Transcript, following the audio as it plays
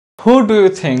Who do you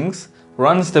think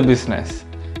runs the business?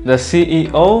 The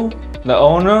CEO, the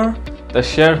owner, the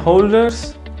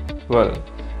shareholders? Well,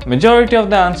 majority of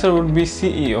the answer would be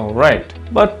CEO, right?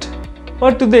 But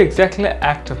what do they exactly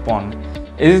act upon?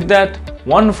 Is it that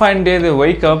one fine day they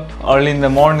wake up early in the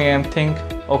morning and think,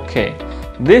 okay,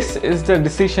 this is the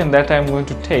decision that I'm going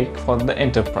to take for the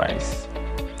enterprise?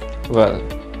 Well,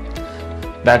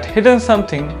 that hidden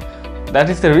something, that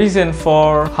is the reason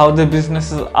for how the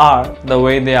businesses are the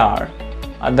way they are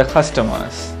the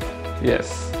customers.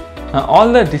 Yes. Now,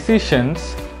 all the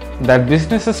decisions that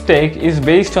businesses take is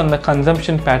based on the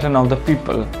consumption pattern of the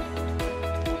people.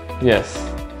 Yes.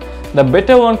 The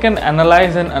better one can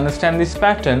analyze and understand this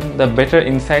pattern, the better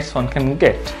insights one can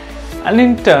get. And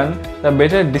in turn, the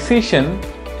better decision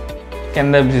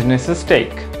can the businesses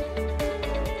take.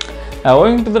 Now,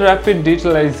 owing to the rapid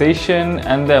digitalization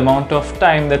and the amount of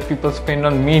time that people spend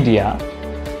on media,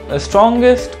 the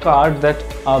strongest card that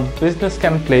a business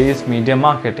can play is media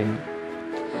marketing.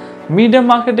 Media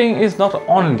marketing is not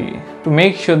only to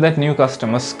make sure that new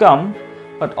customers come,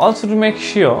 but also to make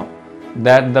sure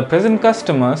that the present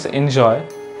customers enjoy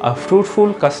a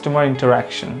fruitful customer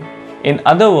interaction. In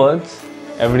other words,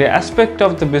 every aspect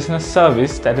of the business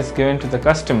service that is given to the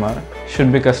customer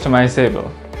should be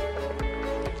customizable.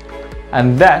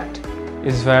 And that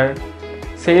is where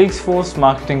Salesforce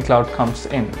Marketing Cloud comes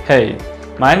in. Hey,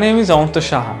 my name is Owing,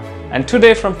 and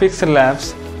today from Pixel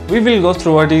Labs, we will go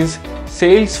through what is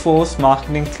Salesforce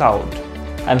Marketing Cloud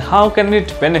and how can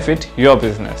it benefit your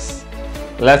business.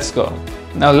 Let's go.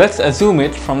 Now let's assume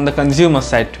it from the consumer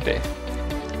side today.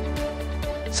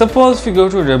 Suppose we go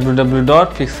to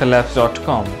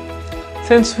www.pixellabs.com.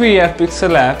 Since we at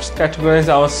Pixel Labs categorize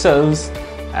ourselves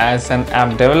as an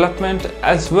app development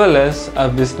as well as a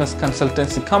business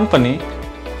consultancy company,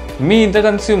 me, the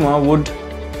consumer, would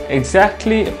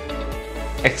exactly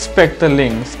expect the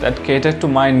links that cater to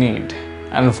my need,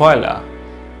 and voila,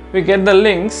 we get the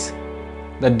links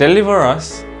that deliver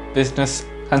us business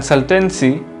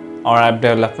consultancy or app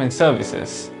development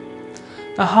services.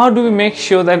 Now, how do we make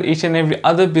sure that each and every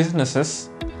other businesses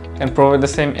can provide the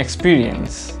same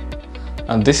experience?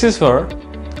 Now, this is where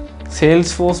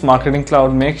Salesforce Marketing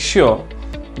Cloud makes sure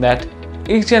that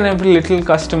each and every little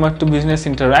customer to business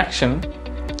interaction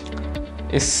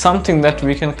is something that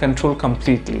we can control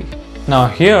completely. Now,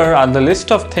 here are the list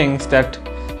of things that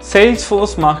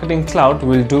Salesforce Marketing Cloud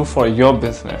will do for your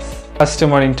business.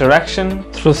 Customer interaction.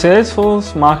 Through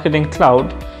Salesforce Marketing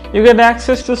Cloud, you get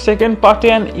access to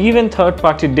second-party and even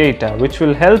third-party data, which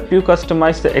will help you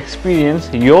customize the experience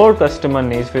your customer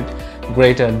needs with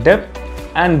greater depth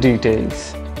and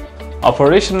details.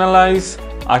 Operationalize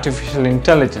artificial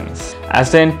intelligence. As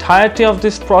the entirety of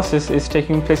this process is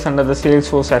taking place under the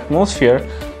Salesforce atmosphere,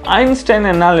 Einstein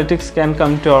Analytics can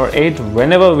come to our aid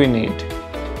whenever we need.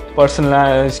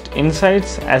 Personalized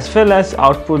insights as well as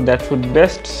output that would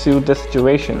best suit the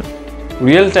situation.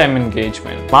 Real-time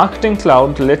engagement. Marketing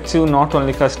Cloud lets you not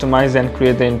only customize and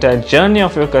create the entire journey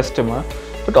of your customer,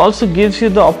 but also gives you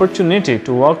the opportunity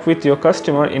to work with your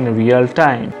customer in real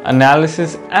time.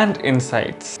 Analysis and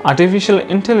insights. Artificial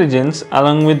intelligence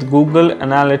along with Google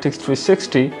Analytics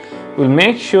 360 will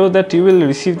make sure that you will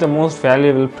receive the most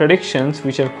valuable predictions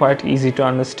which are quite easy to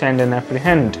understand and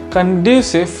apprehend.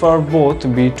 Conducive for both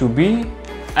B2B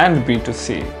and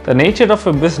B2C. The nature of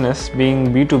a business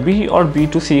being B2B or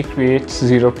B2C creates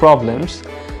zero problems,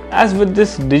 as with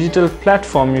this digital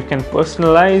platform you can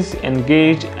personalize,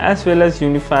 engage as well as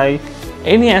unify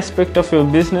any aspect of your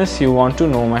business you want to,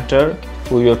 no matter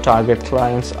who your target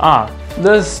clients are.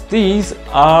 Thus, these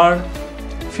are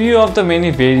few of the many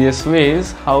various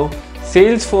ways how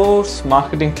Salesforce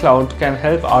Marketing Cloud can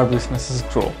help our businesses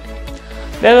grow.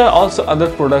 There are also other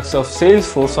products of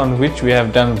Salesforce on which we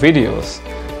have done videos.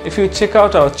 If you check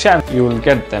out our channel, you will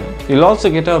get them. You'll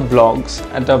also get our blogs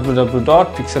at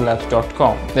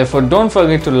www.pixellabs.com. Therefore, don't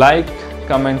forget to like,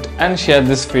 comment and share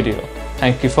this video.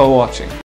 Thank you for watching.